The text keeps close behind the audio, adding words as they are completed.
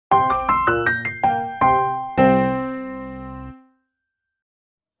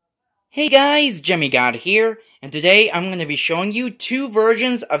Hey guys, Gemmy here, and today I'm going to be showing you two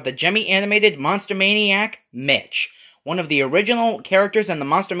versions of the Gemmy animated Monster Maniac, Mitch, one of the original characters in the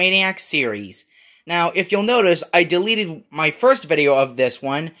Monster Maniac series. Now, if you'll notice, I deleted my first video of this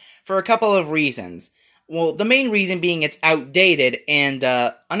one for a couple of reasons. Well, the main reason being it's outdated, and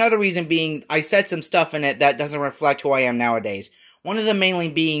another reason being I said some stuff in it that doesn't reflect who I am nowadays. One of them mainly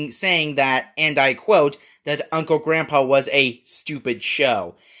being saying that, and I quote, that Uncle Grandpa was a stupid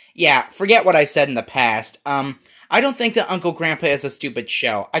show. Yeah, forget what I said in the past. I don't think that Uncle Grandpa is a stupid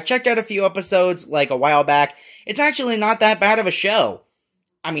show. I checked out a few episodes, like, a while back. It's actually not that bad of a show.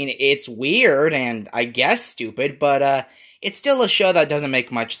 I mean, it's weird and, I guess, stupid, but, it's still a show that doesn't make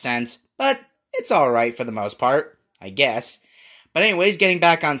much sense. But it's alright for the most part, I guess. But anyways, getting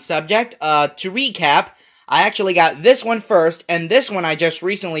back on subject, to recap, I actually got this one first, and this one I just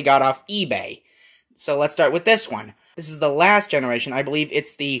recently got off eBay. So let's start with this one. This is the last generation. I believe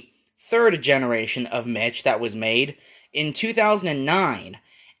it's the third generation of Mitch that was made in 2009.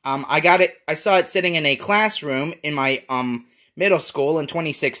 I saw it sitting in a classroom in my, middle school in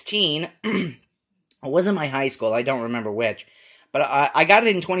 2016. It wasn't my high school, I don't remember which. But I got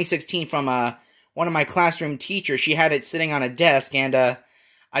it in 2016 from, one of my classroom teachers. She had it sitting on a desk, and,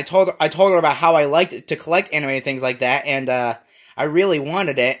 I told her about how I liked to collect animated things like that, and, I really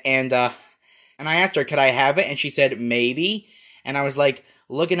wanted it, and I asked her, could I have it? And she said, maybe. And I was, like,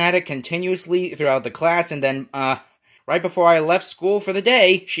 looking at it continuously throughout the class. And then, right before I left school for the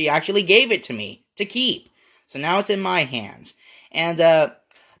day, she actually gave it to me to keep. So now it's in my hands. And,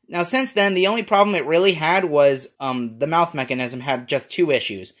 now since then, the only problem it really had was, the mouth mechanism had just two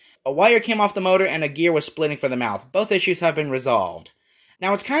issues. A wire came off the motor and a gear was splitting for the mouth. Both issues have been resolved.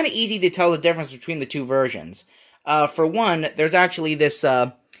 Now, it's kind of easy to tell the difference between the two versions. For one, there's actually this,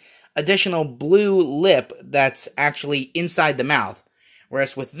 additional blue lip that's actually inside the mouth.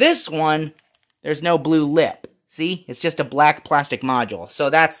 Whereas with this one, there's no blue lip. See? It's just a black plastic module. So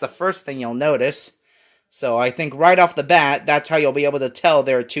that's the first thing you'll notice. So I think right off the bat, that's how you'll be able to tell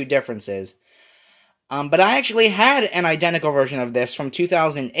there are two differences. But I actually had an identical version of this from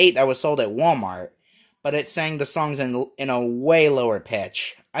 2008 that was sold at Walmart. But it sang the songs in a way lower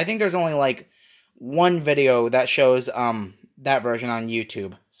pitch. I think there's only like one video that shows that version on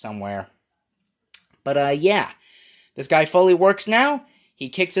YouTube somewhere. But, yeah. This guy fully works now. He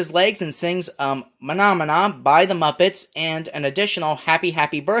kicks his legs and sings, Mahna by the Muppets and an additional Happy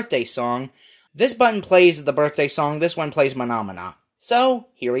Happy Birthday song. This button plays the birthday song, this one plays Mahna. So,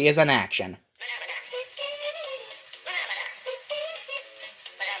 here he is in action.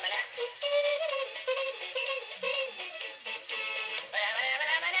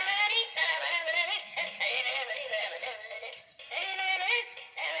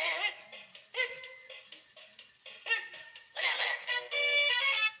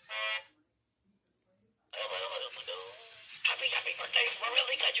 Happy birthday, we're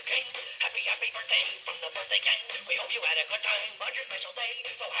really glad you came. Happy birthday from the birthday gang. We hope you had a good time on your special day.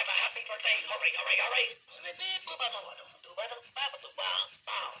 So have a happy birthday, hooray, hooray, hooray.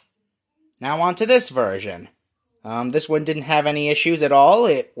 Now on to this version. This one didn't have any issues at all.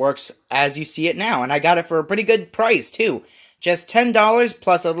 It works as you see it now, and I got it for a pretty good price too. Just $10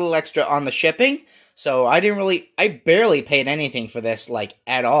 plus a little extra on the shipping. So I barely paid anything for this, like,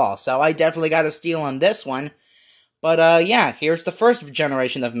 at all. So I definitely got a steal on this one. But, yeah, here's the first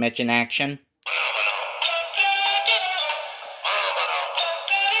generation of Mitch in action.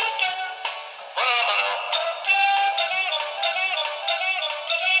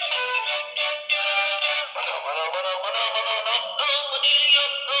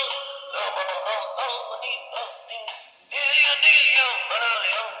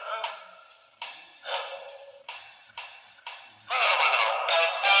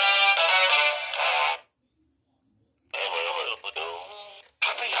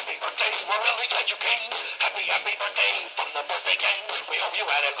 Happy birthday, we're really glad you came. Happy birthday from the birthday gang. We hope you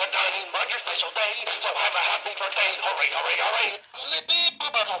had a good time on your special day. So have a happy birthday, hooray, hooray, hooray.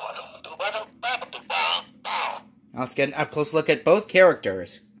 Now let's get a close look at both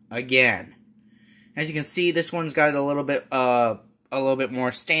characters again. As you can see, this one's got a little bit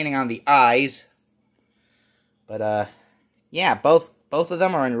more staining on the eyes. But yeah, both of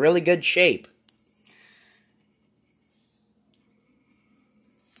them are in really good shape.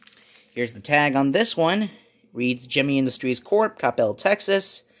 Here's the tag on this one. Reads Gemmy Industries Corp., Coppell,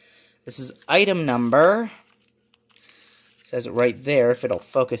 Texas. This is item number, it says it right there if it'll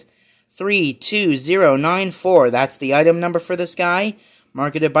focus, 32094. That's the item number for this guy.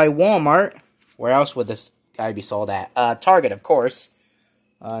 Marketed by Walmart. Where else would this guy be sold at? Target, of course.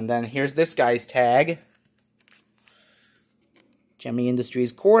 And then here's this guy's tag. Gemmy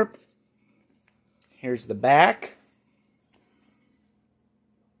Industries Corp. Here's the back.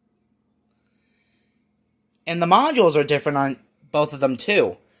 And the modules are different on both of them,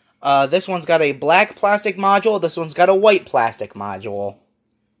 too. This one's got a black plastic module. This one's got a white plastic module.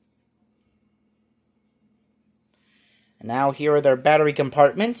 And now here are their battery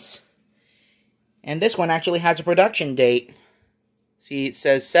compartments. And this one actually has a production date. See, it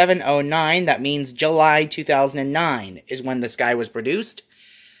says 7/09. That means July 2009 is when this guy was produced.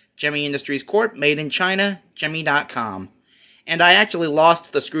 Gemmy Industries Corp. Made in China. Gemmy.com. And I actually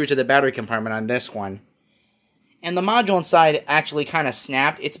lost the screw to the battery compartment on this one. And the module inside actually kind of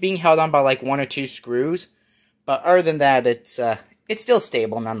snapped. It's being held on by like 1 or 2 screws. But other than that, it's still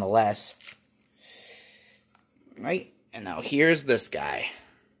stable nonetheless. Right? And now here's this guy.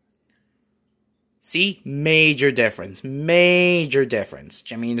 See? Major difference. Major difference.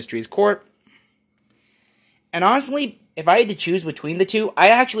 Gemmy Industries Corp. And honestly, if I had to choose between the two, I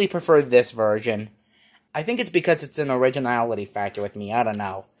actually prefer this version. I think it's because it's an originality factor with me. I don't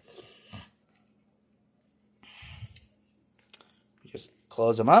know. Just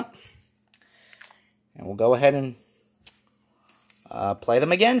close them up. And we'll go ahead and play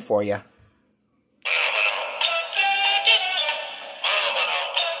them again for you.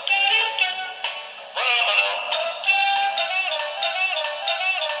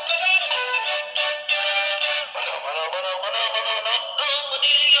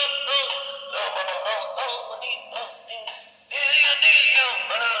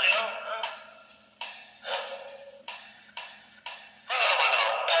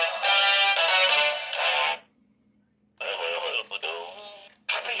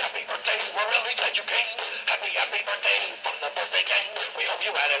 Happy birthday, we're really glad you came. Happy birthday from the birthday gang. We hope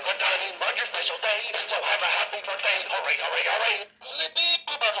you had a good time on your special day. So have a happy birthday, hooray, hooray, hooray.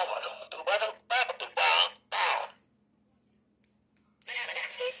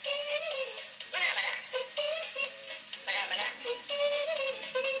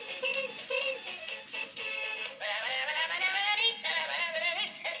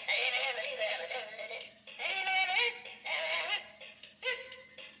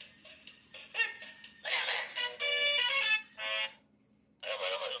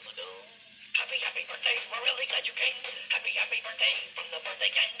 Happy birthday, we're really glad you came. Happy birthday from the birthday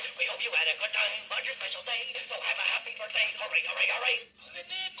gang. We hope you had a good time on your special day. So have a happy birthday, hooray, hooray, hooray.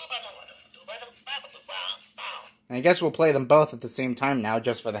 And I guess we'll play them both at the same time now,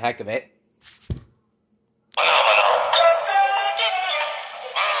 just for the heck of it.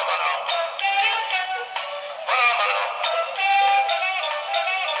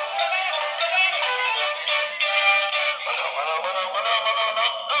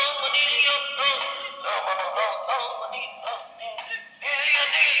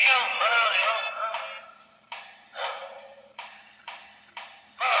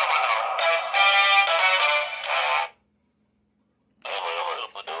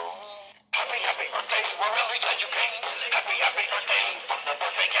 Happy birthday from the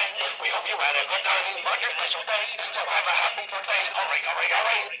birthday gang. We hope you had a good time on your special day. So have a happy birthday, hooray, hooray,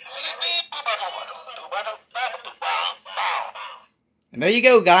 hooray. And there you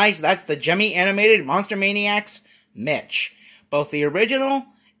go, guys. That's the Gemmy animated Monster Maniacs Mitch. Both the original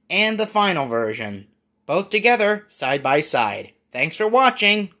and the final version. Both together, side by side. Thanks for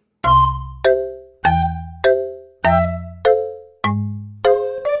watching.